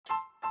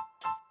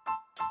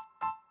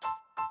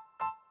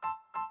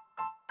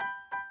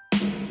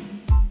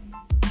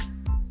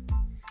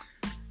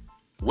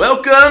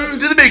Welcome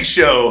to the big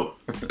show.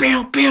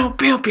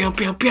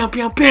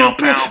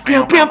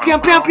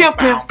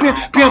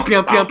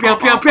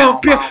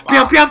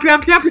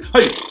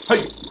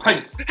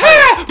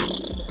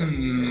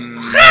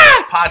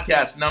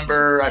 Podcast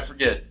number, I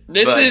forget.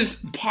 This is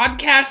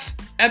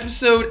podcast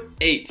episode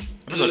 8.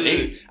 Episode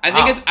 8?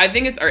 I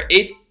think it's our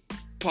 8th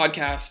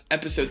podcast,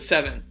 episode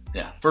 7.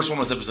 Yeah, first one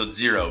was episode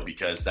 0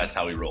 because that's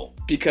how we roll.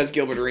 Because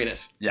Gilbert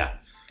Arenas. Yeah.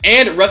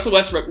 And Russell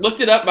Westbrook. Looked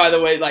it up, by the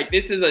way. Like,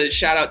 this is a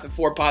shout out to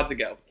 4 pods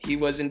ago. He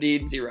was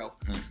indeed 0.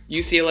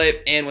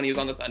 UCLA and when he was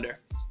on the Thunder.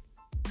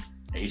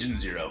 Agent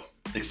 0.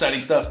 Exciting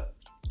stuff.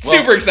 Well,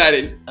 super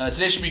exciting.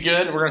 Today should be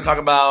good. We're going to talk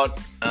about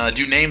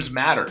do names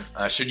matter?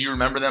 Should you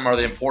remember them? Are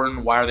they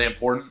important? Why are they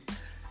important?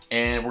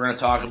 And we're going to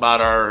talk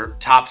about our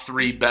top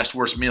 3 best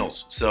worst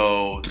meals.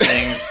 So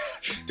things.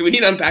 Do we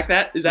need to unpack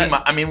that? Is that?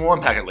 I mean, we'll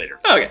unpack it later.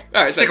 Okay.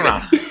 All right. Stick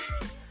around.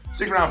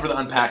 Stick around for the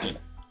unpacking.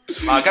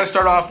 Got to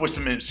start off with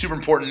some super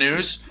important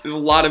news. There's a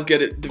lot of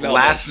good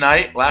developments.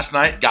 Last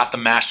night, got the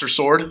Master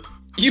Sword.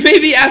 You may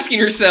be asking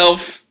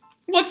yourself,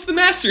 what's the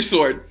Master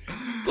Sword?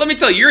 Let me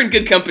tell you, you're in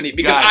good company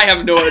because I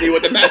have no idea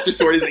what the Master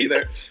Sword is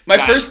either.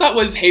 My first thought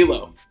was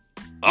Halo.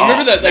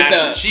 Remember that, like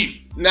Master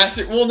Chief.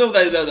 Master? Well, no,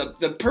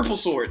 the purple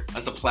sword.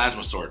 That's the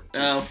plasma sword.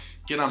 Oh,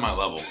 get on my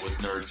level with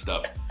nerd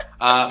stuff.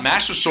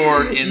 Master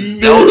Sword in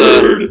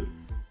Zelda.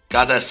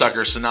 Got that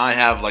sucker. So now I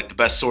have like the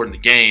best sword in the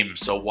game.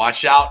 So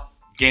watch out,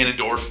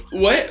 Ganondorf.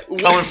 What?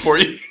 Coming for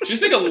you.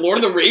 Just make a Lord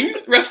of the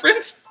Rings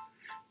reference?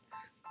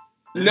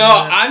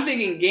 No, I'm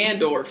thinking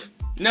Gandorf.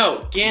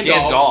 No,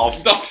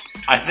 Gandalf.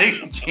 I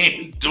think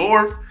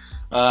Gandorf.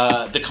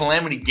 The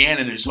Calamity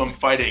Ganon is who I'm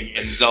fighting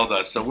in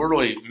Zelda. So we're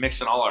really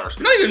mixing all our.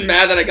 I'm not even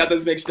mad that I got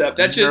those mixed up.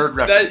 That just,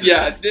 nerd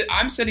references.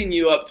 I'm setting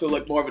you up to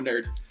look more of a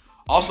nerd.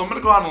 Also, I'm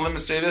going to go out on a limb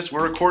and say this.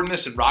 We're recording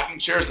this in rocking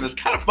chairs, and it's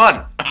kind of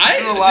fun.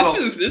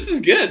 This is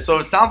good. So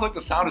it sounds like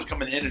the sound is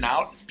coming in and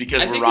out. It's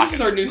because we're rocking. This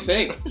is our new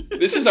thing.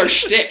 This is our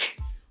shtick.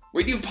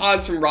 We do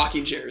pods from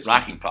rocking chairs.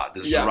 Rocking pod.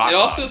 This is a rock pod. It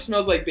also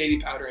smells like baby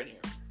powder in here.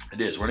 It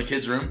is. We're in a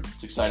kid's room.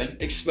 It's exciting.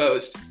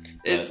 Exposed.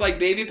 It's like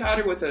baby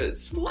powder with a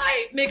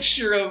slight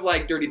mixture of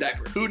like dirty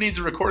diaper. Who needs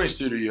a recording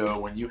studio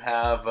when you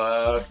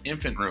have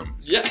infant room?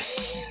 Yeah.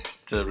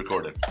 To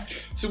record it.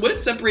 So what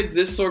separates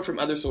this sword from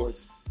other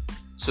swords?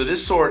 So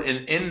this sword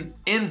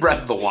in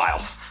Breath of the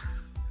Wild.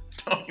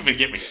 Don't even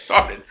get me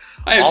started.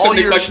 I have so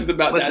many questions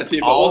about that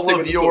too. But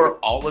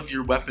all of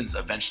your weapons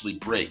eventually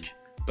break,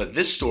 but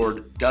this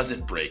sword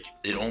doesn't break.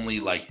 It only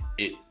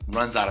it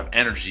runs out of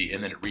energy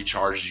and then it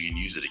recharges you and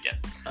use it again.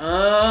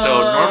 Oh.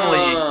 So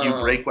normally you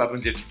break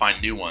weapons, you have to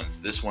find new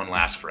ones. This one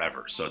lasts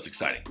forever, so it's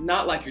exciting.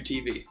 Not like your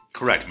TV.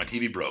 Correct. My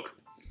TV broke.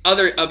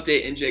 Other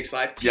update in Jake's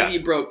life.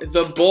 TV broke.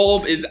 The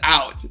bulb is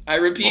out. I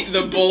repeat,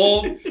 the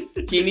bulb.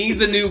 He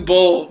needs a new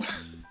bulb.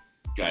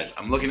 Guys,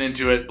 I'm looking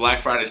into it.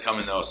 Black Friday's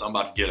coming though, so I'm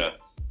about to get a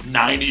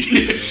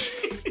 90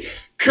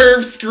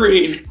 curved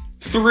screen,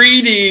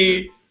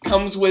 3D.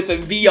 Comes with a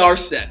VR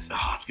set.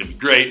 Oh, it's going to be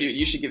great. Dude,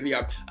 you should get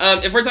VR.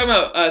 If we're talking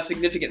about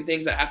significant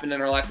things that happened in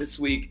our life this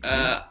week,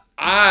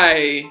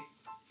 I,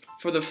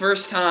 for the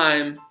first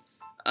time,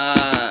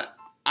 I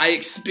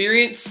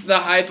experienced the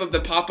hype of the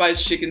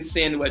Popeyes chicken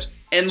sandwich.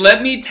 And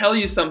let me tell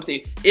you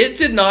something. It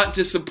did not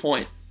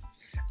disappoint.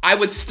 I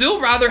would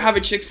still rather have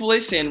a Chick-fil-A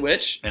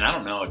sandwich. And I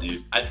don't know,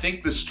 dude. I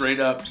think the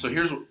straight up... So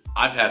here's what...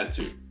 I've had it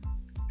too.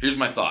 Here's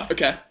my thought.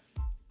 Okay.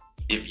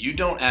 If you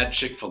don't add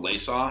Chick-fil-A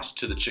sauce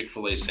to the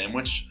Chick-fil-A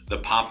sandwich, the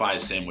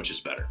Popeyes sandwich is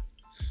better.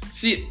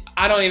 See,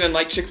 I don't even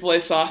like Chick-fil-A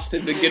sauce to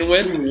begin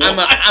with.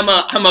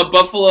 I'm a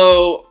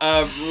Buffalo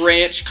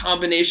Ranch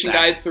combination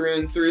guy through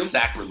and through.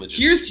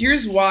 Sacrilegious.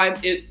 Here's why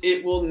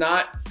it will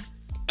not.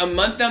 A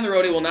month down the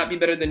road, it will not be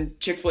better than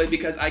Chick-fil-A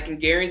because I can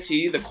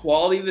guarantee you the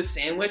quality of the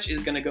sandwich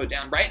is going to go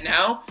down. Right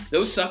now,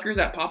 those suckers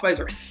at Popeyes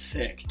are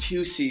thick.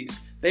 2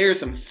 C's. They are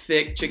some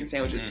thick chicken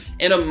sandwiches.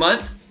 In a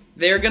month,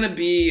 they're going to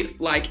be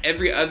like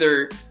every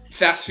other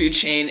fast food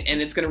chain,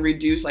 and it's going to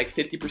reduce like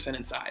 50%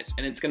 in size,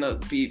 and it's going to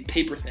be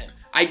paper thin.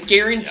 I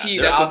guarantee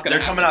you that's what's going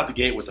to happen. They're coming out the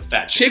gate with the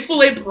fat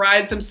Chick-fil-A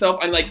prides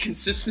himself on like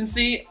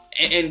consistency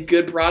and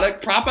good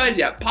product.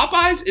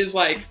 Popeyes is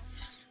like,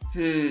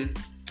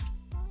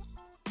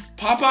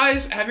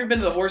 Popeyes, have you been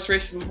to the horse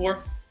races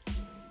before?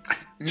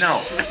 No.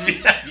 Have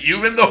you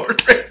been to the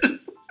horse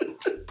races?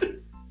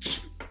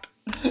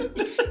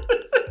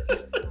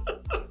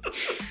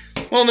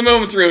 Well, the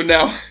moment's ruined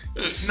now.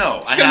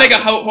 No,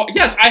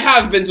 Yes, I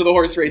have been to the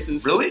horse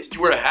races. Really? Did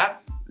you wear a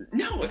hat?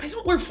 No, I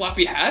don't wear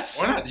floppy hats.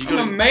 Why not? I'm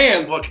a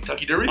man. What,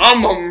 Kentucky Derby?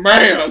 I'm a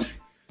man.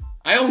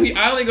 I only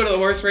go to the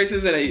horse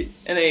races in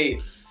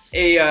a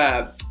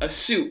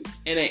suit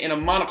in a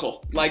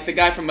monocle, like the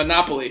guy from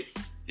Monopoly.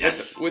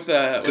 Yes. With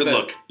a good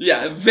look.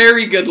 Yeah,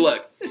 very good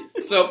look.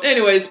 So,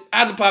 anyways, I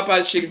had the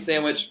Popeyes chicken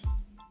sandwich.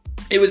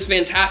 It was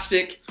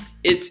fantastic.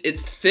 It's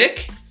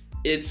thick.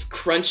 It's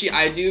crunchy.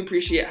 I do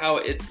appreciate how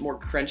it's more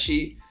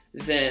crunchy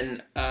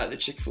than the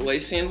Chick-fil-A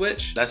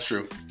sandwich. That's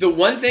true. The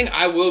one thing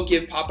I will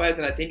give Popeyes,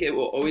 and I think it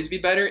will always be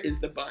better, is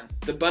the bun.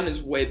 The bun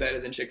is way better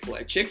than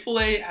Chick-fil-A.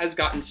 Chick-fil-A has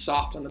gotten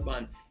soft on the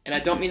bun, and I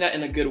don't mean that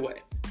in a good way.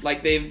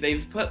 Like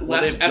they've put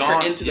Well, less they've effort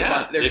gone- into the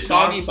yeah, bun. They're they've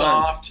soggy gone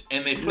buns. soft,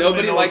 and they put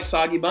Nobody them in likes those,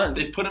 soggy buns.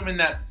 They put them in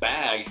that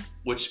bag,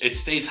 which it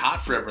stays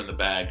hot forever in the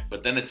bag,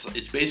 but then it's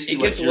basically It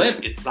like gets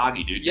limp. it's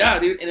soggy, dude. Yeah,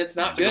 dude, and it's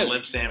not It's good. like a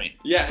limp Sammy.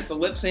 Yeah, it's a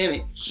lip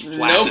Sammy. Flaccid.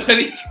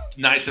 Nobody's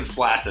Nice and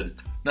flaccid.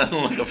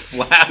 Nothing like a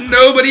flaccid.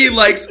 Nobody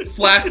likes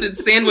flaccid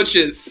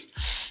sandwiches.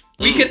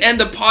 We could end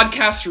the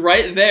podcast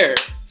right there.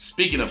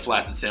 Speaking of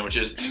flaccid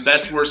sandwiches,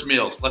 best worst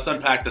meals. Let's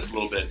unpack this a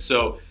little bit.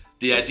 So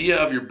the idea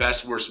of your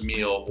best worst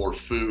meal or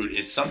food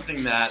is something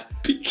that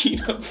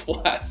Speaking of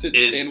flaccid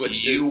is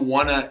sandwiches,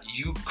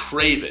 you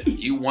crave it.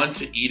 You want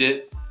to eat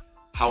it.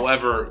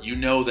 However, you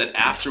know that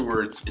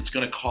afterwards it's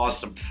going to cause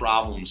some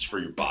problems for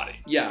your body.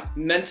 yeah,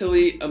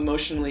 mentally,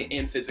 emotionally,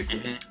 and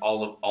physically.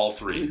 All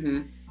three.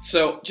 Mm-hmm.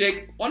 So,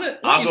 Jake, why don't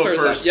I'll you go start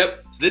us first. out?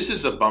 Yep. This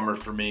is a bummer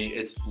for me.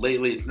 It's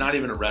not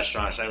even a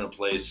restaurant. It's not even a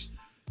place.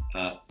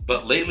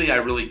 But lately,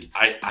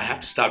 I have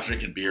to stop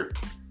drinking beer.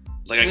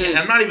 Like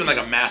I'm not even like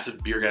a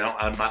massive beer guy.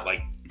 I'm not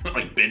like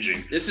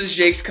binging. This is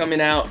Jake's coming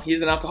out.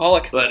 He's an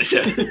alcoholic. But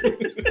yeah.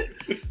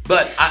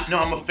 But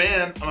I'm a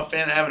fan. I'm a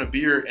fan of having a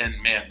beer. And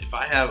man, if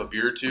I have a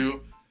beer or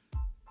two,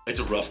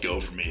 it's a rough go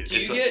for me. Do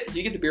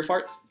you get the beer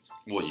farts?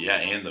 Well, yeah,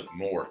 and the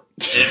more.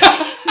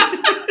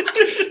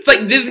 It's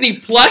like Disney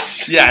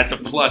Plus. Yeah, it's a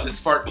plus. It's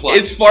fart plus.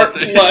 It's fart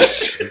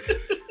plus.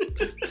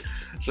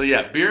 So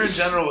yeah, beer in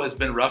general has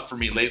been rough for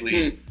me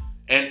lately.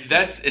 And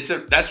that's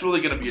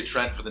really going to be a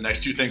trend for the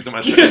next two things on my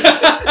list.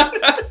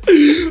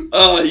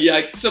 Oh,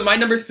 yikes. So my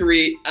number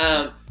 3,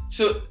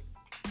 so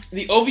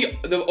the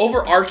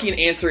overarching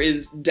answer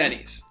is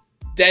Denny's.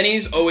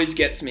 Denny's always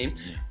gets me.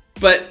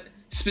 But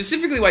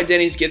specifically why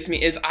Denny's gets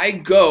me is I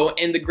go,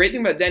 and the great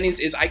thing about Denny's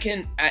is I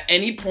can, at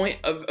any point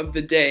of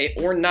the day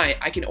or night,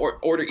 I can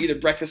order either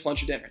breakfast,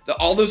 lunch, or dinner.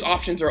 All those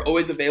options are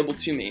always available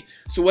to me.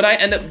 So what I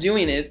end up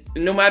doing is,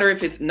 no matter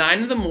if it's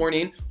 9 in the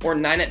morning or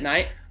 9 at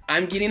night,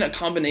 I'm getting a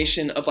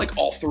combination of like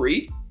all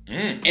three.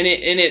 And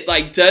it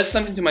like does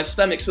something to my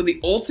stomach. So the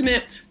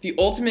ultimate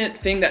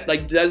thing that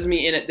like does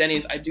me in at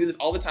Denny's, I do this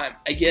all the time.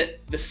 I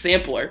get the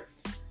sampler,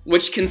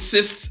 which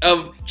consists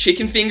of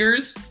chicken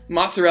fingers,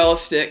 mozzarella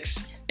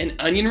sticks, and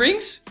onion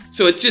rings.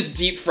 So it's just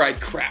deep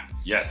fried crap.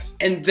 Yes.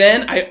 And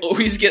then I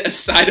always get a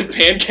side of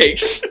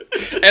pancakes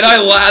and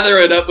I lather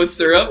it up with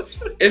syrup.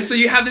 And so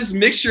you have this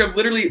mixture of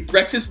literally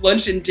breakfast,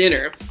 lunch, and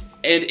dinner,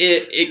 and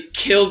it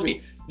kills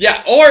me.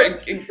 Yeah,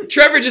 or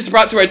Trevor just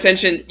brought to our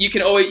attention, you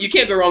can't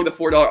go wrong with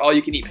the $4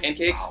 all-you-can-eat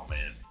pancakes. Oh,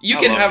 man. You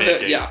can have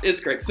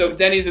it's great. So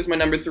Denny's is my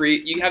number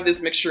 3. You have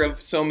this mixture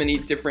of so many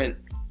different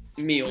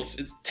meals.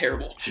 It's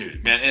terrible.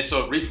 Dude, man. And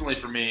so recently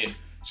for me,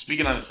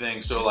 speaking on the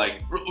thing, so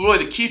like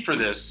really the key for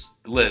this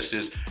list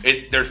is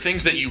there are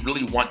things that you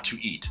really want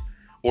to eat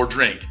or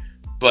drink,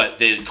 but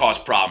they cause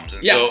problems.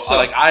 And so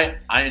like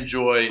I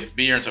enjoy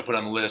beer, and so I put it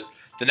on the list.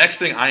 The next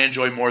thing I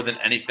enjoy more than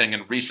anything,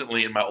 and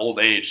recently in my old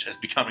age has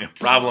becoming a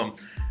problem,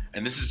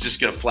 and this is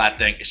just a flat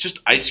thing, it's just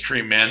ice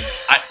cream, man.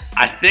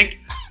 I think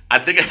I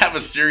have a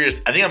serious,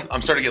 I think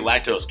I'm starting to get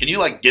lactose. Can you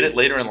like get it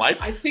later in life?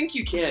 I think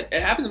you can.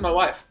 It happened to my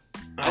wife.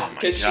 Oh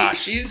my gosh.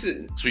 She's So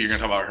you're going to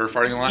talk about her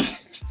farting a lot?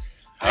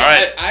 All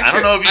right. I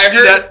don't know if you should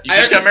do that. You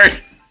just got married.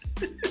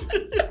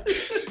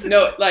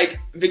 No, like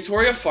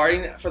Victoria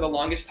farting for the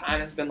longest time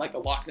has been like the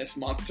Loch Ness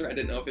monster. I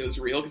didn't know if it was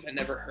real because I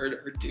never heard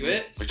her do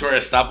it.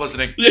 Victoria, stop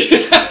listening.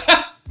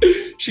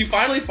 She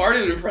finally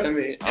farted in front of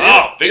me.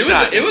 Oh, big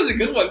time. It was a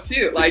good one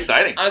too. It's like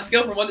exciting. On a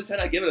scale from 1 to 10,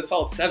 I'd give it a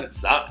solid 7.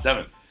 Stop,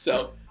 7.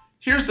 So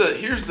here's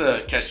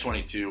the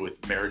catch-22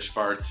 with marriage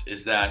farts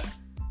is that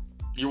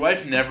your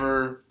wife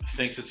never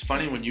thinks it's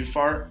funny when you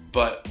fart,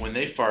 but when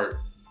they fart,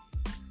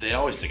 they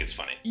always think it's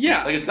funny.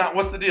 yeah, Like, it's not,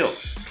 what's the deal?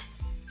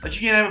 Like, you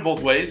can't have it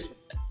both ways.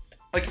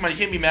 Like, come on, you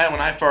can't be mad when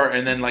I fart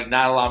and then, like,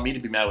 not allow me to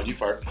be mad when you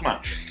fart. Come on.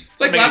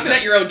 it's like laughing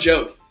at your own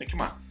joke. Like,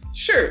 come on.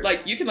 Sure,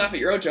 like you can laugh at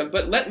your own joke,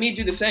 but let me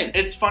do the same.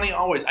 It's funny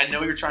always. I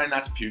know you're trying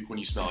not to puke when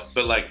you smell it,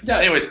 but, like, Yeah.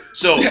 anyways,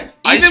 so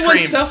ice Even when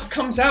cream. stuff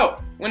comes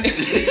out. When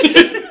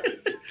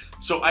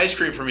So ice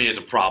cream for me is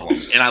a problem,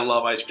 and I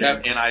love ice cream,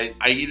 Okay. and I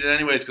eat it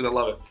anyways because I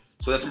love it.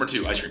 So that's number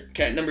 2, ice cream.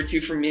 Okay, number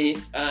 2 for me.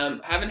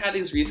 Haven't had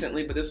these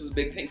recently, but this was a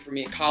big thing for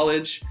me in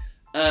college.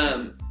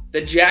 The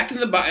Jack in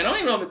the Box. I don't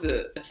even know if it's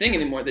a thing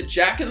anymore. The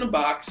Jack in the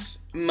Box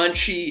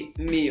munchie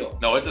meal.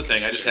 No, it's a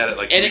thing. I just had it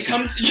like. And it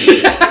comes.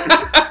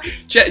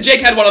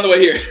 Jake had one on the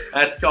way here.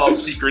 That's called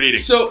secret eating.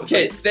 So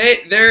okay,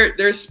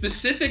 their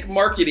specific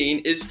marketing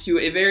is to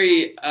a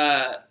very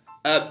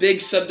big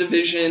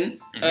subdivision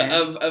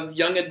of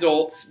young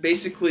adults,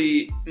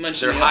 basically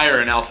munching. They're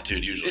higher in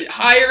altitude usually.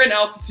 Higher in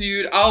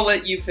altitude. I'll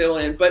let you fill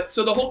in. But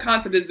so the whole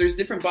concept is there's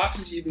different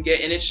boxes you can get,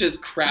 and it's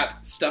just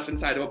crap stuff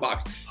inside of a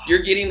box. You're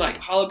getting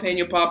like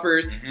jalapeno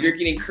poppers, you're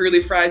getting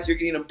curly fries, you're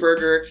getting a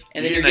burger,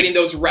 and then you're getting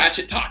those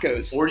ratchet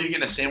tacos. Or you're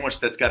getting a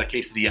sandwich that's got a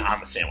quesadilla on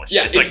the sandwich.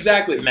 Yeah, it's like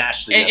exactly.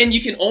 Mashed together. And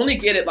you can only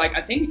get it like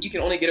I think you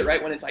can only get it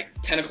right when it's like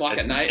 10 o'clock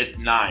at night. It's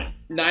 9.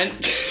 9.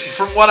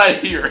 From what I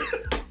hear.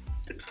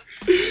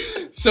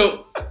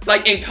 So,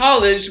 like in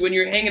college, when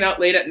you're hanging out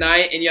late at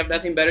night and you have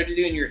nothing better to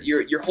do, and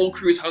your whole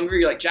crew's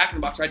hungry, you're like Jack in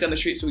the Box right down the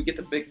street. So we get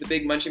the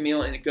big munchie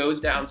meal, and it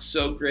goes down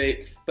so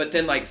great. But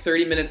then like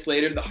 30 minutes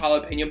later, the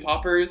jalapeno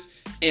poppers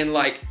and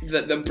like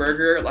the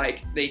burger,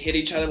 like they hit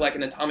each other like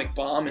an atomic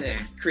bomb, and it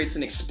creates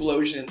an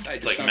explosion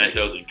inside your stomach. It's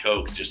like Mentos and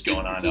Coke just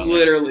going on down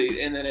literally,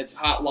 there. And then it's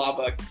hot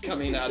lava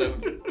coming out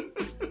of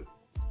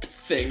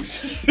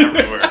things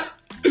everywhere.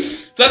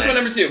 So that's my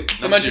number 2,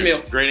 the munchie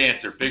meal. Great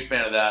answer. Big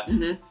fan of that.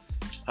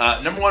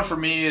 Number 1 for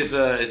me is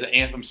an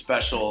Anthem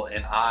special,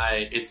 and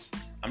I'm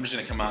just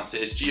gonna come out and say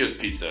it's Gio's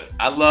Pizza.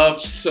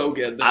 So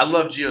good. Though. I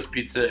love Gio's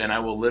Pizza, and I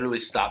will literally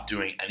stop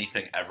doing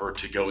anything ever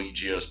to go eat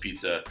Gio's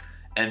Pizza.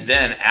 And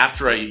then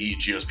after I eat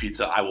Gio's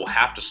Pizza, I will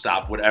have to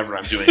stop whatever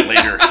I'm doing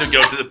later to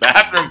go to the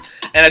bathroom,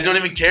 and I don't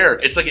even care.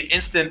 It's like an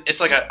instant. It's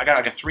like I got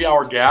like a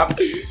 3-hour gap.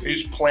 You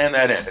just plan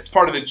that in. It's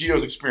part of the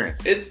Gio's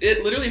experience.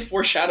 It literally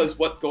foreshadows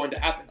what's going to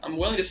happen. I'm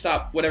willing to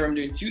stop whatever I'm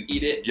doing to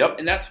eat it. Yep.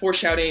 And that's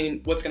foreshadowing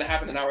what's going to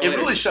happen an hour later. It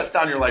really shuts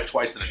down your life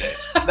twice in a day.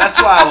 That's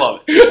why I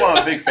love it. That's why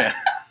I'm a big fan.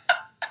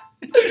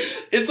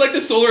 It's like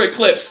the solar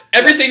eclipse.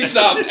 Everything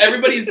stops.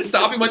 Everybody's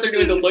stopping what they're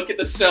doing to look at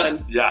the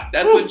sun. Yeah.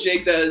 That's what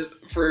Jake does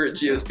for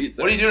Gio's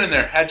Pizza. What are you doing in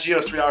there? Had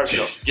Gio's 3 hours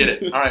ago. Get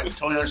it. All right.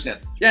 Totally understand.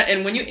 Yeah,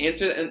 and when you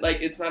answer it, and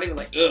like it's not even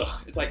like,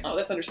 ugh. It's like, oh,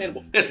 that's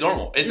understandable. It's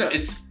normal.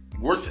 It's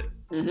worth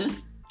it.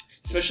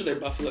 Especially their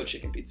buffalo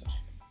chicken pizza. Oh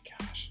my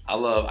gosh.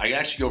 I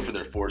actually go for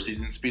their 4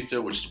 Seasons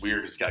pizza, which is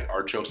weird because it's got like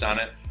artichokes on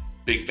it.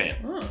 Big fan.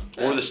 Oh,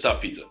 or the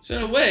stuffed pizza. So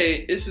in a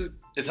way, it's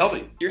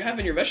healthy. You're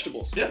having your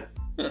vegetables. Yeah.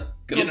 Huh.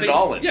 Getting it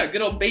all in. Yeah,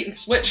 good old bait and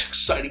switch.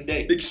 Exciting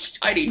day.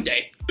 Exciting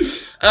day.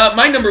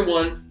 My number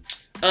 1,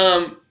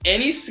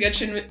 any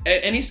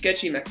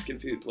sketchy Mexican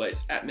food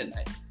place at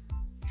midnight.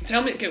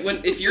 Tell me,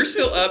 if you're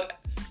still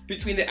up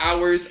between the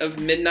hours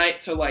of midnight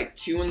to like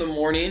 2 in the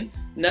morning,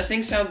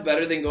 nothing sounds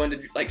better than going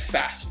to like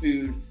fast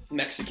food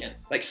Mexican,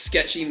 like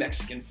sketchy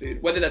Mexican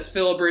food. Whether that's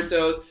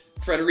Filiberto's,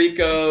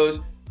 Frederico's,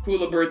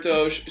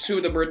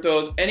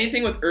 Sudaberto's,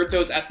 anything with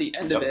Ertos at the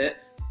end of it.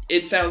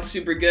 It sounds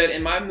super good,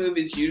 and my move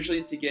is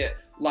usually to get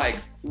like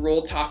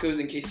roll tacos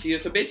and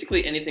quesadillas. So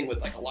basically anything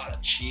with like a lot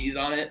of cheese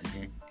on it,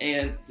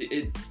 and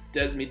it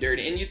does me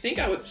dirty. And you think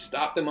I would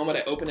stop the moment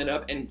I open it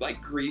up and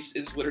like grease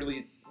is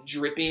literally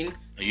dripping.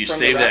 You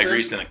save that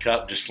grease in a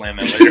cup, just slam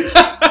that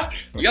later.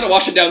 You gotta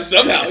wash it down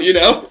somehow, you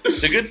know?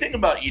 The good thing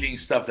about eating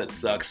stuff that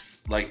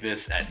sucks like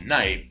this at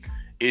night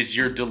is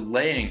you're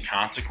delaying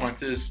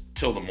consequences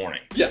till the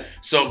morning. Yeah.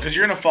 So, because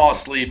you're going to fall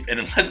asleep, and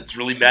unless it's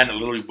really bad and it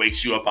literally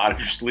wakes you up out of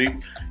your sleep,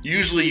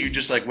 usually you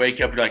just like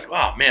wake up, you're like,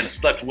 oh man, I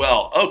slept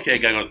well. Okay,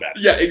 gotta go to bed.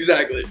 Yeah,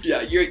 exactly.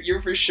 Yeah,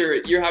 you're for sure,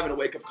 you're having a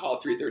wake up call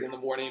at 3:30 in the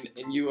morning,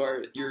 and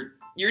you're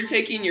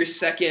taking your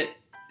second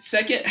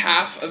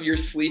half of your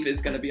sleep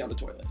is going to be on the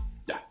toilet.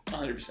 Yeah,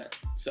 100%.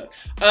 So,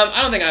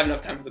 I don't think I have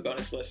enough time for the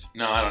bonus list.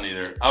 No, I don't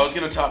either. I was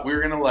going to talk, we're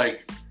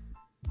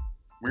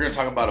going to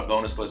talk about a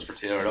bonus list for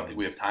Taylor. I don't think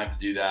we have time to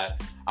do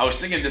that. I was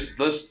thinking this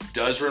list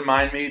does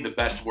remind me, the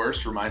best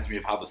worst reminds me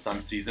of how the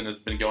Suns season has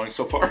been going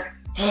so far.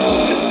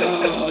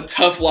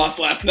 Tough loss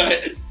last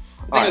night.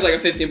 I think it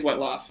was like a 15-point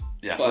loss.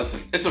 Yeah, but listen,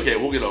 it's okay.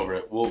 We'll get over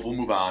it. We'll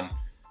move on.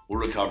 We'll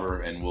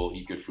recover, and we'll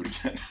eat good food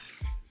again.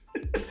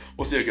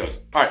 We'll see how it goes.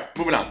 All right,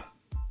 moving on.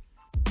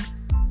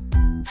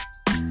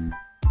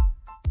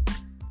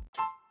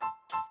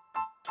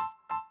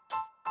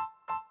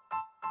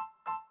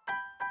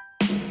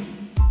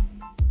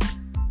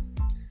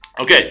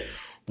 Okay,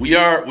 we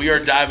are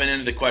diving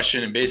into the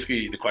question, and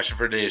basically the question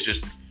for today is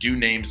just, do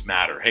names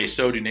matter? Hey,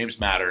 so do names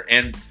matter?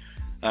 And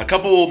a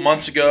couple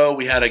months ago,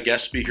 we had a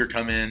guest speaker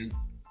come in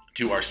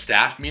to our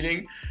staff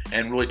meeting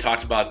and really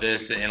talked about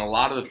this, and a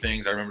lot of the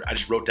things, I remember I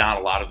just wrote down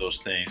a lot of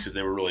those things because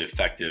they were really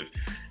effective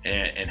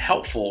and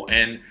helpful.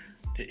 And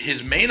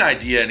his main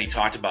idea, and he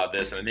talked about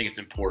this, and I think it's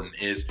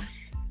important, is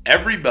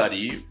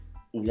everybody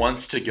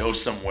wants to go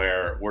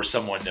somewhere where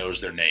someone knows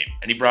their name.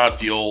 And he brought up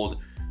the old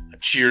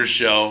Cheers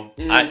show.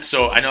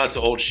 So I know it's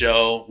an old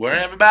show where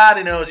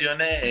everybody knows your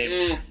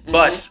name.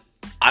 But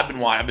I've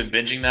been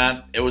binging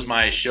that. It was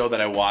my show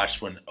that I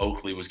watched when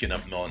Oakley was getting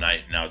up in the middle of the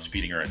night and I was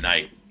feeding her at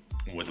night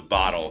with a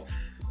bottle.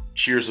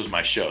 Cheers was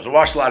my show. So I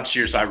watched a lot of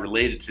Cheers, so I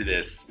related to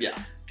this. Yeah.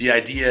 The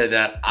idea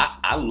that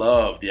I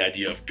love the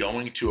idea of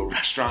going to a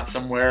restaurant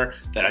somewhere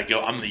that I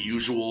go, I'm the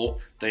usual.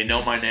 They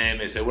know my name.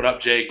 They say, what up,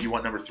 Jake? You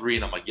want number 3?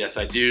 And I'm like, yes,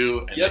 I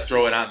do. And they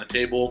throw it out on the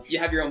table. You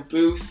have your own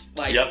booth.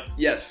 Like,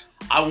 yes.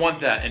 I want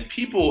that. And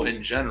people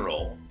in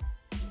general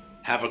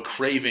have a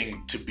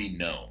craving to be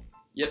known.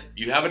 Yep.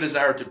 You have a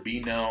desire to be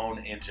known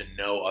and to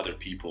know other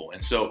people.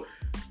 And so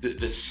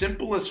the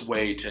simplest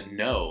way to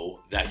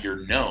know that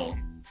you're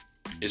known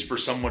is for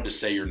someone to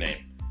say your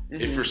name.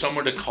 If for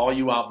someone to call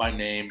you out by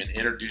name and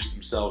introduce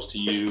themselves to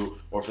you,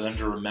 or for them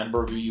to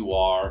remember who you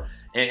are,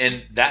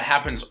 and that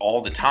happens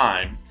all the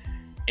time,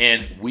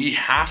 and we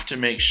have to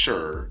make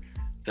sure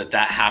that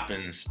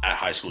happens at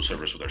high school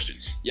service with our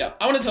students. Yeah,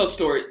 I want to tell a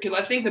story because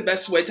I think the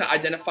best way to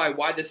identify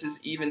why this is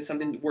even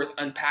something worth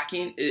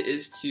unpacking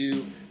is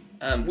to,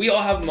 we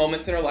all have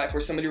moments in our life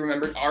where somebody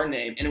remembered our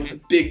name and it was a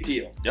big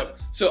deal. Yep.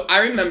 So I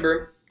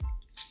remember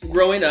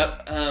growing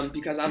up,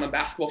 because I'm a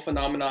basketball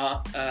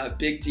phenomenon,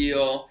 big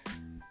deal.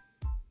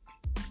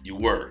 You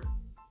were.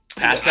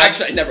 Past tense?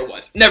 Actually, I never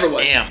was. Never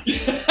was. Damn.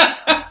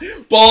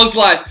 Ball is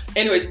life.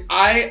 Anyways,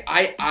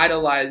 I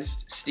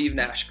idolized Steve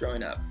Nash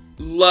growing up.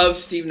 Loved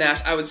Steve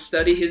Nash. I would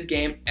study his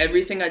game.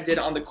 Everything I did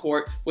on the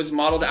court was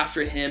modeled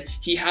after him.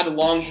 He had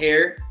long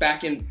hair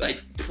back in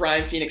like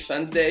prime Phoenix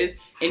Suns days,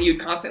 and he would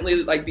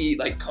constantly be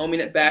combing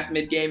it back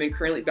mid-game and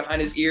curling it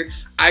behind his ear.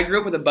 I grew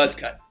up with a buzz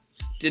cut.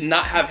 Did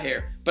not have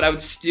hair, but I would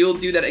still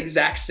do that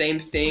exact same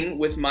thing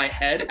with my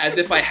head as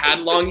if I had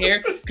long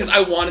hair because I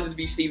wanted to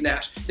be Steve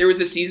Nash. There was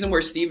a season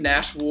where Steve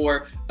Nash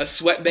wore a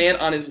sweatband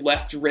on his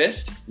left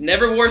wrist.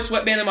 Never wore a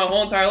sweatband in my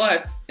whole entire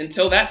life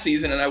until that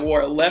season, and I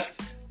wore a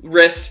left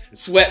wrist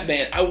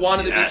sweatband. I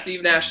wanted to be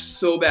Steve Nash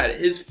so bad.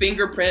 His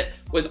fingerprint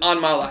was on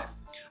my life.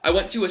 I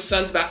went to a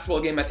Suns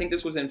basketball game, I think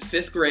this was in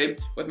 5th grade,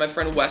 with my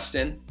friend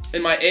Weston,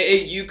 and my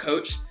AAU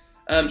coach,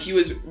 he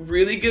was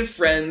really good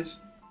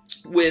friends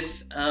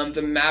with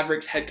the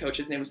Mavericks head coach.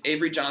 His name was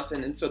Avery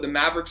Johnson, and so the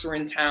Mavericks were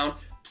in town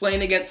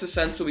playing against the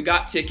Suns, so we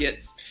got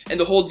tickets, and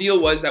the whole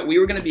deal was that we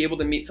were going to be able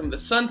to meet some of the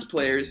Suns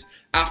players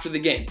after the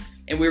game,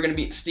 and we were going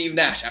to meet Steve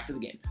Nash after the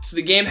game. So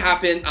the game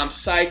happens, I'm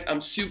psyched, I'm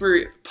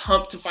super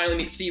pumped to finally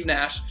meet Steve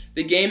Nash.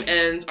 The game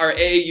ends, our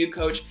AAU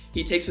coach,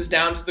 he takes us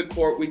down to the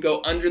court, we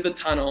go under the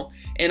tunnel,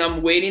 and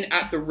I'm waiting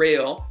at the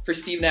rail for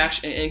Steve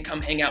Nash and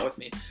come hang out with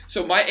me.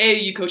 So my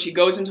AAU coach, he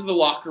goes into the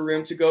locker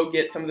room to go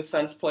get some of the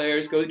Suns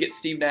players, go get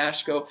Steve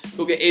Nash, go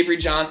get Avery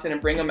Johnson and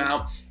bring them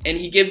out, and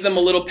he gives them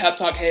a little pep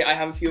talk. Hey, I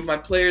have a few of my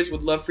players,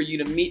 would love for you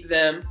to meet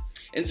them.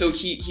 And so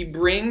he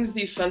brings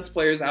these Suns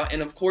players out,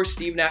 and of course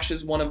Steve Nash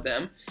is one of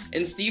them.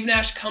 And Steve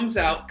Nash comes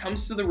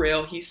to the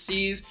rail, he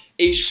sees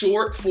a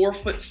short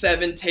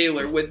 4'7"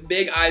 Taylor with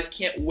big eyes,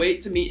 can't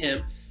wait to meet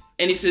him.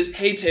 And he says,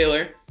 hey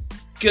Taylor,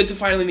 good to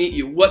finally meet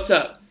you, what's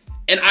up?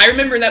 And I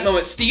remember in that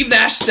moment, Steve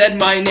Nash said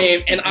my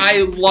name, and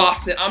I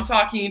lost it. I'm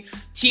talking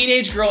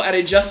teenage girl at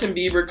a Justin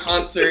Bieber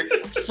concert,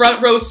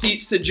 front row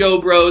seats to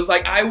Joe Bros.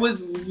 Like, I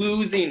was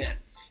losing it.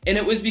 And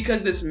it was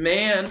because this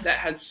man that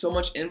had so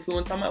much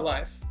influence on my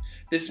life,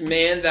 this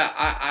man that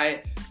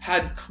I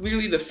had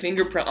clearly the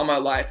fingerprint on my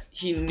life,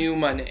 he knew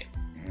my name.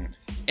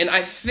 And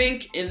I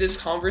think in this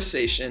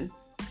conversation,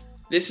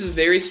 this is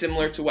very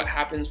similar to what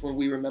happens when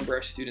we remember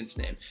our student's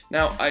name.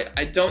 Now,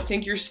 I don't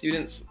think your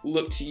students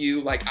look to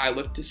you like I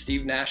look to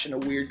Steve Nash in a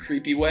weird,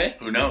 creepy way.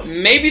 Who knows?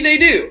 Maybe they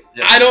do.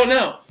 Yeah. I don't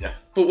know. Yeah.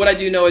 But what I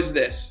do know is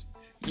this.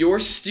 Your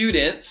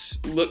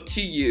students look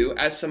to you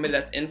as somebody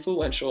that's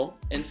influential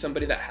and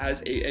somebody that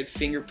has a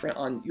fingerprint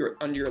on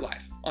your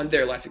life, on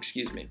their life,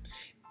 excuse me.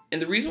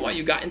 And the reason why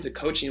you got into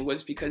coaching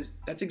was because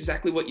that's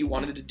exactly what you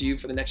wanted to do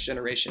for the next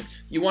generation.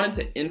 You wanted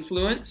to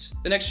influence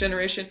the next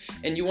generation,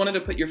 and you wanted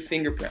to put your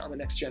fingerprint on the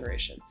next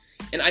generation.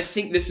 And I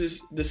think this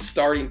is the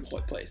starting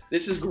place.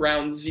 This is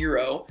ground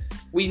zero.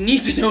 We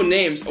need to know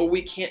names, or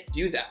we can't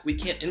do that. We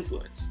can't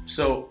influence.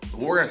 So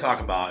what we're going to talk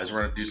about is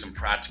we're going to do some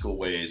practical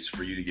ways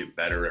for you to get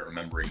better at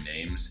remembering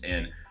names.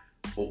 And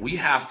what we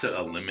have to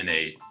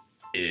eliminate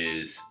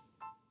is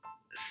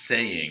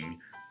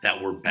saying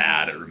that we're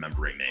bad at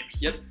remembering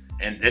names. Yep.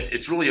 And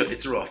it's really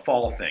a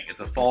fall thing. It's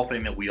a fall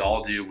thing that we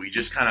all do. We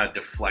just kind of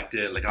deflect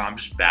it like, oh, I'm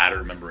just bad at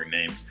remembering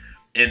names.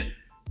 And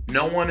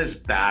no one is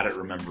bad at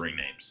remembering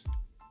names.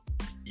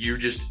 You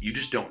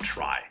just don't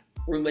try.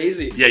 We're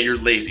lazy. Yeah, you're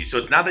lazy. So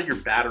it's not that you're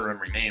bad at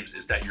remembering names,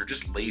 it's that you're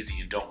just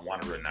lazy and don't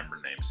want to remember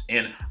names.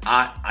 And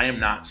I am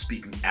not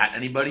speaking at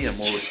anybody, I'm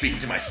more speaking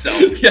to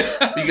myself.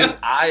 Yeah. Because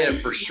I have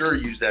for sure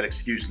used that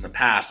excuse in the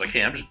past. Like,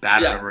 hey, I'm just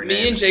bad at remembering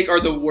names. Me and Jake are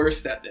the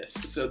worst at this.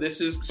 So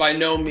this is by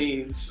no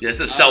means. This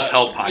is a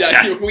self-help podcast.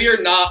 Yeah, we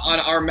are not on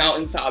our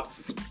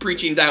mountaintops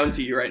preaching down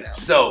to you right now.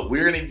 So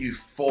we're going to give you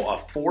a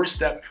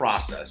 4-step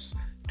process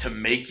to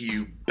make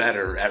you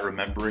better at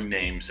remembering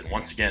names. And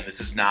once again,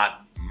 this is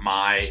not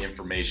my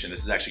information.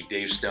 This is actually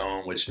Dave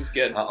Stone, which is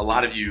good. A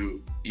lot of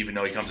you even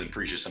know he comes and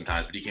preaches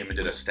sometimes, but he came and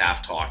did a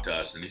staff talk to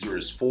us. And these were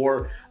his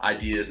 4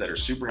 ideas that are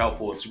super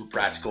helpful and super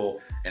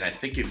practical. And I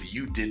think if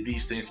you did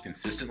these things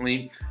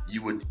consistently,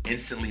 you would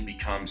instantly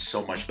become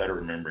so much better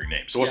at remembering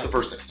names. So what's the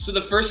first thing? So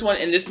the first one,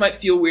 and this might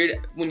feel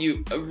weird when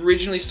you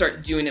originally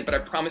start doing it, but I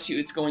promise you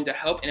it's going to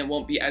help and it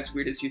won't be as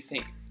weird as you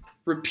think.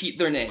 Repeat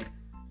their name.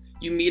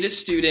 You meet a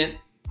student,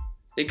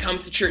 they come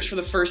to church for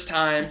the first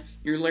time,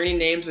 you're learning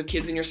names of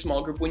kids in your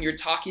small group. When you're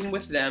talking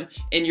with them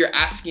and you're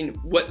asking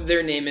what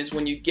their name is,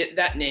 when you get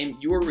that name,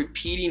 you are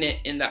repeating it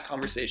in that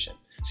conversation.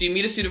 So you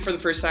meet a student for the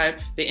first time,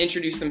 they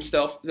introduce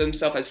themselves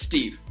as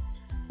Steve.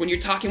 When you're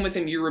talking with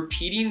them, you're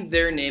repeating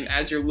their name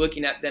as you're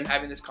looking at them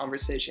having this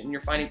conversation. And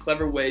you're finding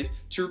clever ways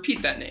to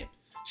repeat that name.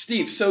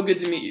 Steve, so good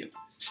to meet you.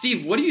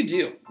 Steve, what do you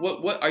do?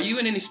 What are you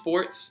in any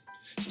sports?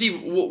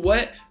 Steve,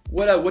 what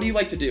do you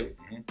like to do?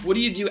 What do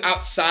you do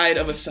outside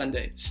of a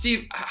Sunday?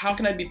 Steve, how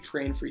can I be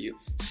praying for you?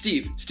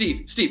 Steve.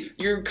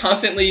 You're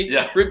constantly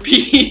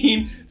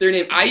repeating their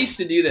name. I used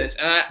to do this,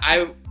 and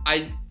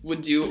I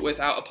would do it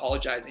without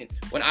apologizing.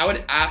 When I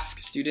would ask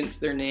students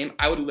their name,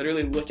 I would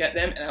literally look at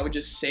them and I would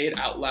just say it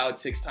out loud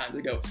 6 times.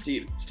 I'd go,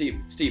 Steve, Steve,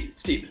 Steve,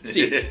 Steve,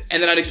 Steve.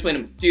 And then I'd explain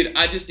to them, dude,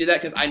 I just did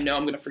that because I know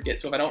I'm going to forget.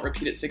 So if I don't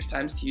repeat it 6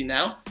 times to you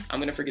now, I'm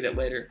going to forget it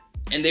later.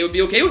 And they would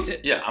be okay with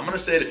it. Yeah, I'm going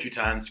to say it a few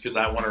times because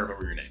I want to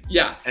remember your name.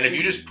 Yeah. And if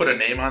you just put a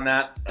name on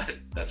that,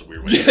 that's a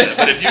weird way to say it.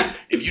 But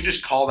if you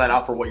just call that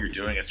out for what you're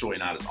doing, it's really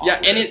not as awkward.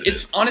 Yeah, and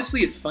it's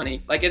honestly, it's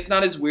funny. Like, it's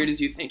not as weird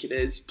as you think it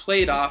is.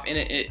 Play it off, and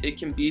it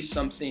can be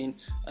something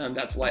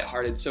that's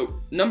lighthearted.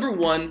 So, number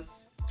 1,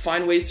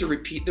 find ways to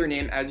repeat their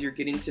name as you're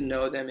getting to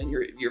know them and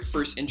you're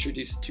first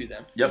introduced to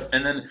them. Yep,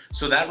 and then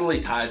so that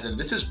really ties in.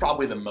 This is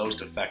probably the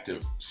most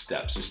effective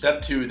step. So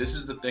step 2, this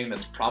is the thing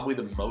that's probably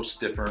the most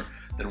different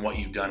than what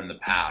you've done in the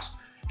past.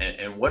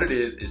 And what it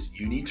is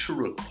you need to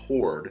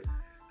record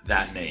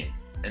that name.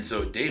 And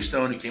so Dave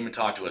Stone, who came and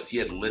talked to us, he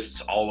had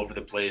lists all over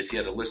the place. He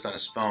had a list on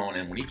his phone.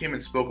 And when he came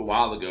and spoke a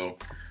while ago,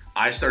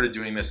 I started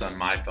doing this on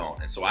my phone.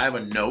 And so I have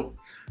a note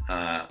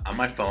on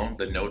my phone,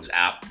 the Notes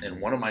app, and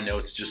one of my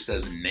notes just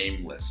says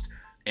name list.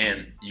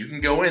 And you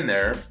can go in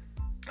there,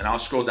 and I'll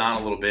scroll down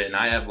a little bit, and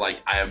I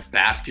have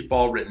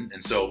basketball written.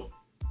 And so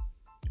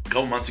a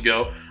couple months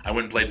ago, I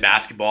went and played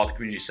basketball at the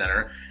community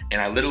center, and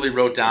I literally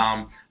wrote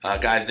down a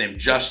guy's name,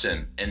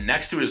 Justin, and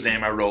next to his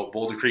name, I wrote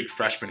Boulder Creek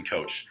freshman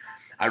coach.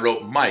 I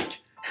wrote Mike.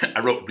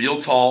 I wrote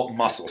real tall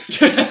muscles.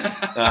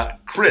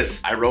 Chris,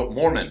 I wrote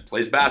Mormon,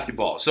 plays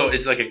basketball. So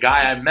it's like a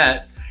guy I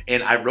met,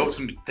 and I wrote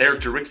some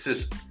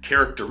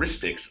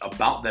characteristics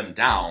about them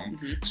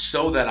down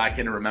so that I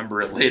can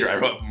remember it later. I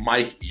wrote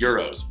Mike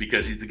Euros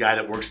because he's the guy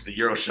that works at the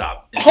Euro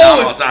shop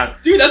all the time.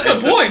 Dude,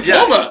 that's my boy,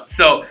 Toma.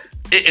 So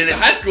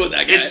it's high school with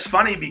that guy. It's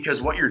funny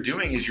because what you're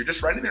doing is you're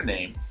just writing their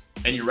name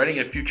and you're writing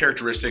a few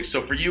characteristics.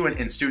 So for you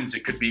and students,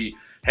 it could be,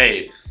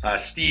 hey,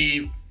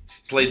 Steve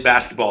plays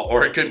basketball,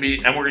 or it could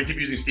be, and we're gonna keep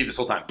using Steve this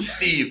whole time.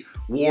 Steve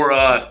wore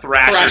a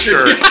Thrasher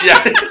shirt.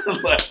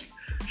 Yeah.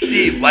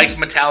 Steve likes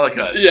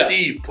Metallica. Yeah.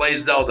 Steve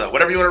plays Zelda.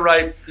 Whatever you want to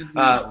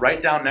write,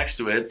 write down next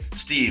to it.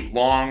 Steve,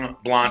 long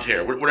blonde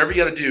hair. Whatever you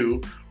got to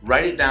do,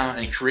 write it down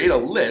and create a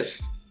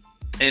list.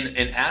 And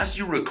as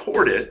you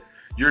record it,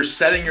 you're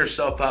setting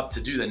yourself up to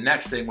do the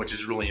next thing, which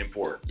is really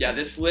important. Yeah,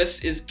 this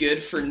list is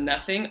good for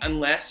nothing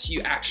unless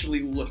you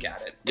actually look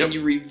at it and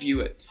you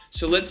review it.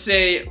 So let's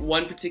say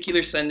one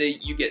particular Sunday,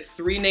 you get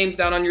 3 names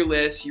down on your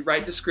list, you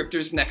write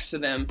descriptors next to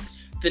them.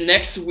 The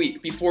next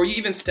week, before you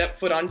even step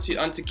foot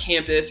onto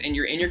campus and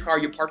you're in your car,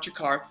 you parked your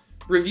car,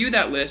 review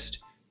that list.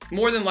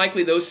 More than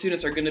likely, those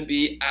students are going to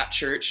be at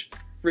church.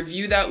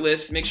 Review that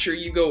list. Make sure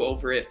you go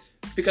over it.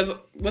 Because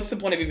what's the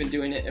point of even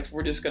doing it if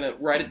we're just going to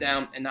write it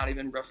down and not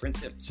even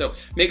reference it? So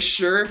make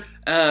sure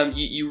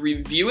you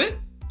review it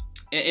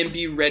and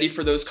be ready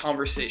for those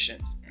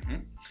conversations.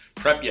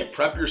 Prep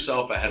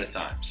yourself ahead of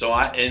time. So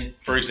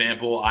for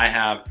example, I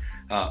have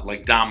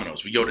like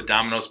Domino's. We go to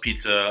Domino's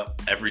Pizza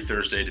every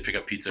Thursday to pick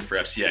up pizza for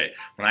FCA.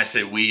 When I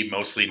say we,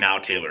 mostly now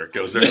Taylor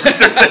goes there every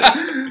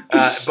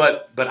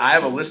Thursday. But I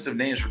have a list of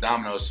names for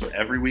Domino's. So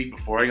every week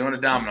before I go into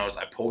Domino's,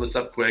 I pull this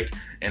up quick,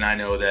 and I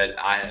know that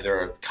there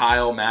are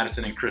Kyle,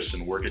 Madison, and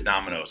Christian work at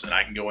Domino's, and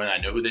I can go in. I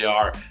know who they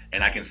are,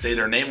 and I can say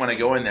their name when I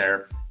go in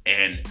there,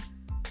 and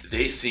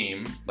they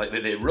seem like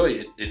they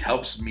really, it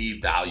helps me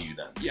value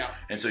them. Yeah.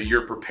 And so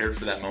you're prepared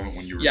for that moment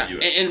when you review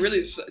it. And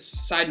really,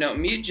 side note,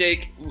 me and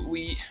Jake,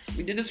 we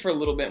did this for a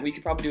little bit. We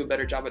could probably do a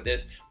better job at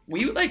this.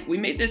 We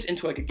made this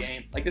into like a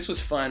game. Like, this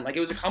was fun. Like, it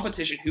was a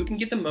competition. Who can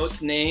get the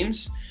most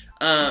names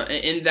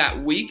in that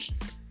week?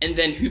 And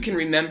then who can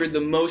remember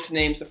the most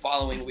names the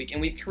following week.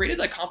 And we created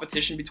like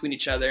competition between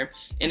each other.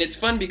 And it's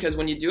fun because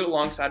when you do it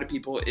alongside of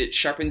people, it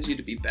sharpens you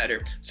to be better.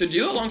 So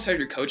do it alongside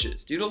your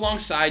coaches. Do it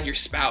alongside your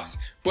spouse.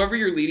 Whoever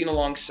you're leading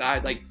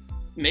alongside, like,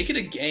 make it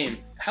a game.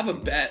 Have a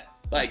bet.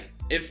 Like,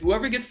 if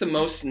whoever gets the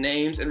most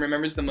names and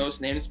remembers the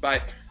most names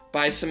by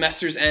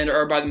semester's end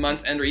or by the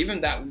month's end or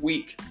even that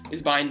week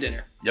is buying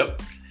dinner.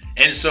 Yep.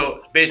 And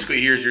so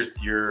basically here's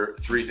your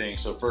 3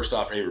 things. So first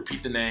off,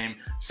 repeat the name.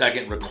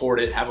 Second,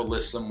 record it, have a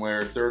list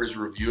somewhere. Third is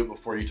review it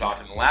before you talk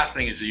to them. The last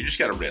thing is that you just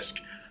got to risk.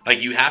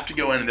 Like, you have to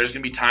go in, and there's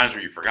going to be times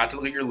where you forgot to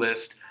look at your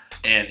list,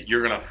 and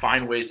you're going to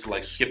find ways to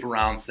like skip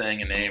around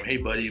saying a name. Hey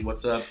buddy,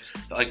 what's up?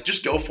 Like,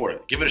 just go for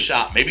it. Give it a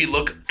shot. Maybe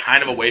look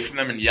kind of away from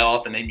them and yell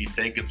out the name you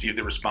think and see if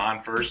they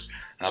respond first.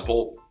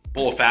 Pull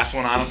a fast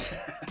one on them.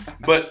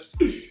 But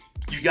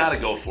you got to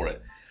go for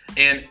it.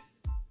 And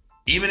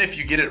even if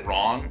you get it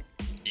wrong,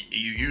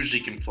 you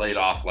usually can play it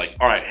off like,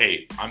 all right,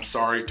 hey, I'm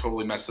sorry,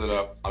 totally messed it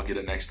up. I'll get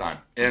it next time.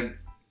 And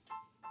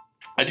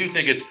I do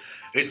think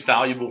it's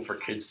valuable for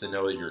kids to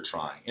know that you're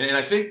trying. And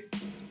I think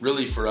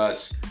really for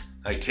us,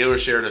 like Taylor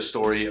shared a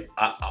story.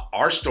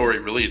 Our story,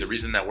 really, the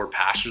reason that we're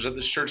pastors at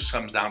this church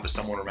comes down to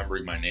someone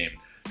remembering my name.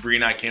 Bree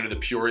and I came to the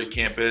Peoria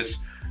campus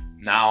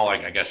now,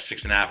 like, I guess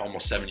 6.5,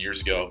 almost 7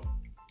 years ago.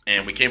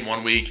 And we came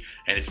one week,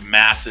 and it's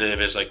massive.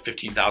 There's like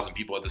 15,000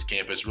 people at this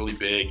campus, really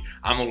big.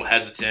 I'm a little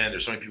hesitant.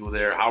 There's so many people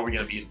there. How are we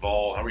going to be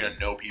involved? How are we going to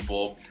know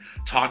people?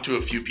 Talk to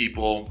a few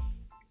people,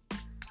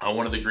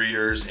 one of the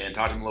greeters, and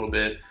talk to them a little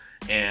bit.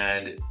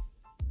 And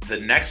the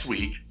next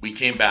week, we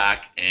came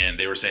back and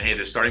they were saying, hey,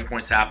 the starting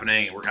point's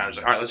happening. And we're kind of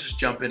just like, all right, let's just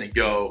jump in and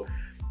go.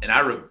 And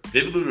I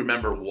vividly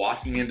remember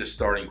walking into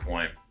starting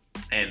point,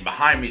 and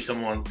behind me,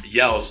 someone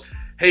yells,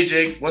 hey,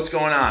 Jake, what's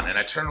going on? And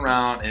I turn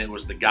around, and it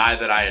was the guy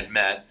that I had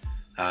met,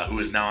 who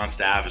is now on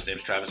staff. His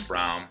name's Travis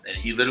Brown. And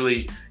he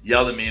literally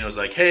yelled at me and was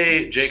like,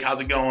 hey, Jake, how's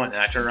it going? And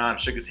I turned around and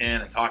shook his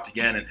hand and talked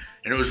again.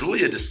 And it was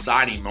really a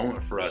deciding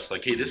moment for us.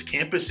 Like, hey, this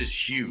campus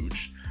is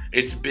huge.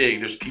 It's big.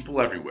 There's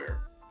people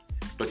everywhere.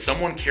 But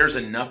someone cares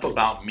enough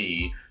about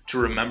me to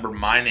remember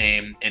my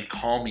name and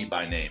call me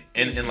by name.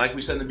 And like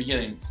we said in the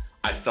beginning,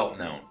 I felt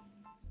known.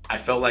 I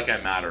felt like I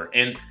matter.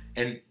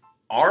 And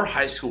our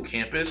high school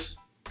campus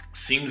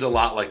seems a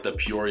lot like the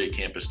Peoria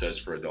campus does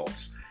for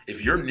adults.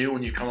 If you're new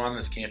and you come on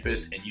this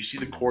campus and you see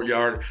the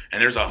courtyard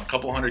and there's a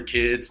couple hundred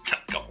kids,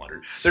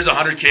 there's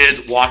 100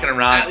 kids walking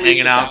around,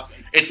 hanging out.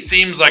 It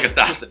seems like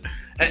 1,000.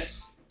 And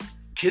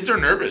kids are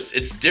nervous.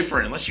 It's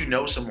different unless you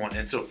know someone.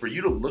 And so for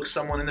you to look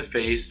someone in the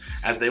face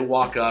as they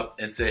walk up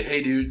and say,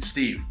 hey, dude,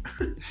 Steve,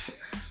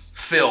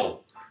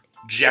 Phil,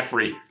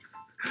 Jeffrey,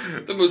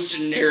 the most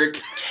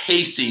generic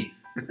Casey,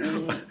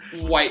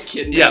 white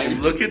kid name. Yeah,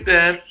 look at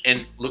them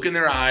and look in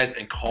their eyes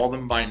and call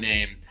them by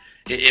name.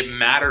 It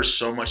matters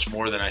so much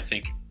more than I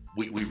think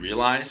we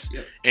realize.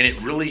 Yep. And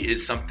it really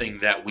is something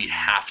that we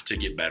have to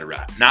get better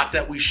at. Not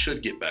that we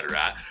should get better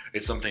at.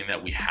 It's something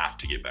that we have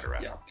to get better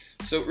at. Yeah.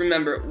 So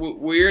remember,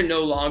 we're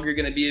no longer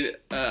going to be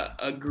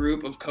a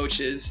group of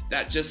coaches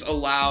that just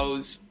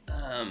allows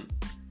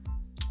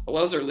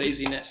our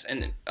laziness,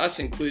 and us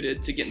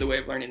included, to get in the way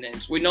of learning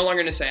names. We're no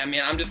longer going to say,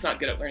 I'm just not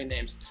good at learning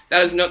names.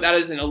 That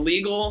is an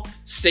illegal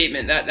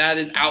statement. That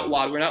is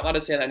outlawed. We're not allowed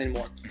to say that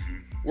anymore. Mm-hmm.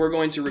 We're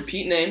going to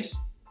repeat names.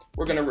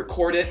 We're going to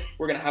record it.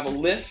 We're going to have a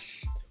list.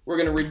 We're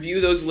going to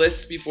review those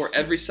lists before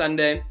every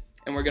Sunday,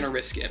 and we're going to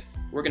risk it.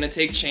 We're going to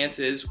take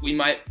chances. We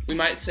might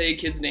say a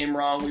kid's name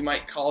wrong. We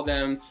might call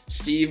them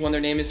Steve when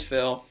their name is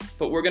Phil,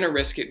 but we're going to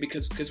risk it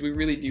because we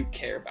really do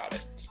care about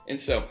it. And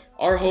so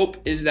our hope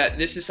is that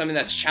this is something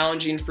that's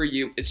challenging for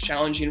you. It's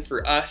challenging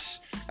for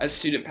us as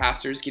student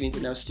pastors getting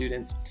to know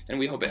students, and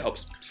we hope it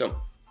helps. So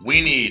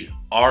we need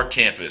our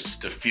campus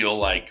to feel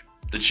like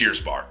the Cheers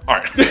bar. All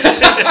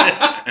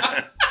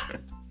right.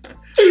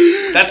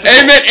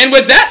 Amen. And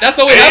with that, that's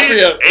all we have for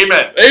you.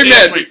 Amen.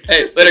 Amen.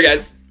 Hey, later,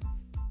 guys.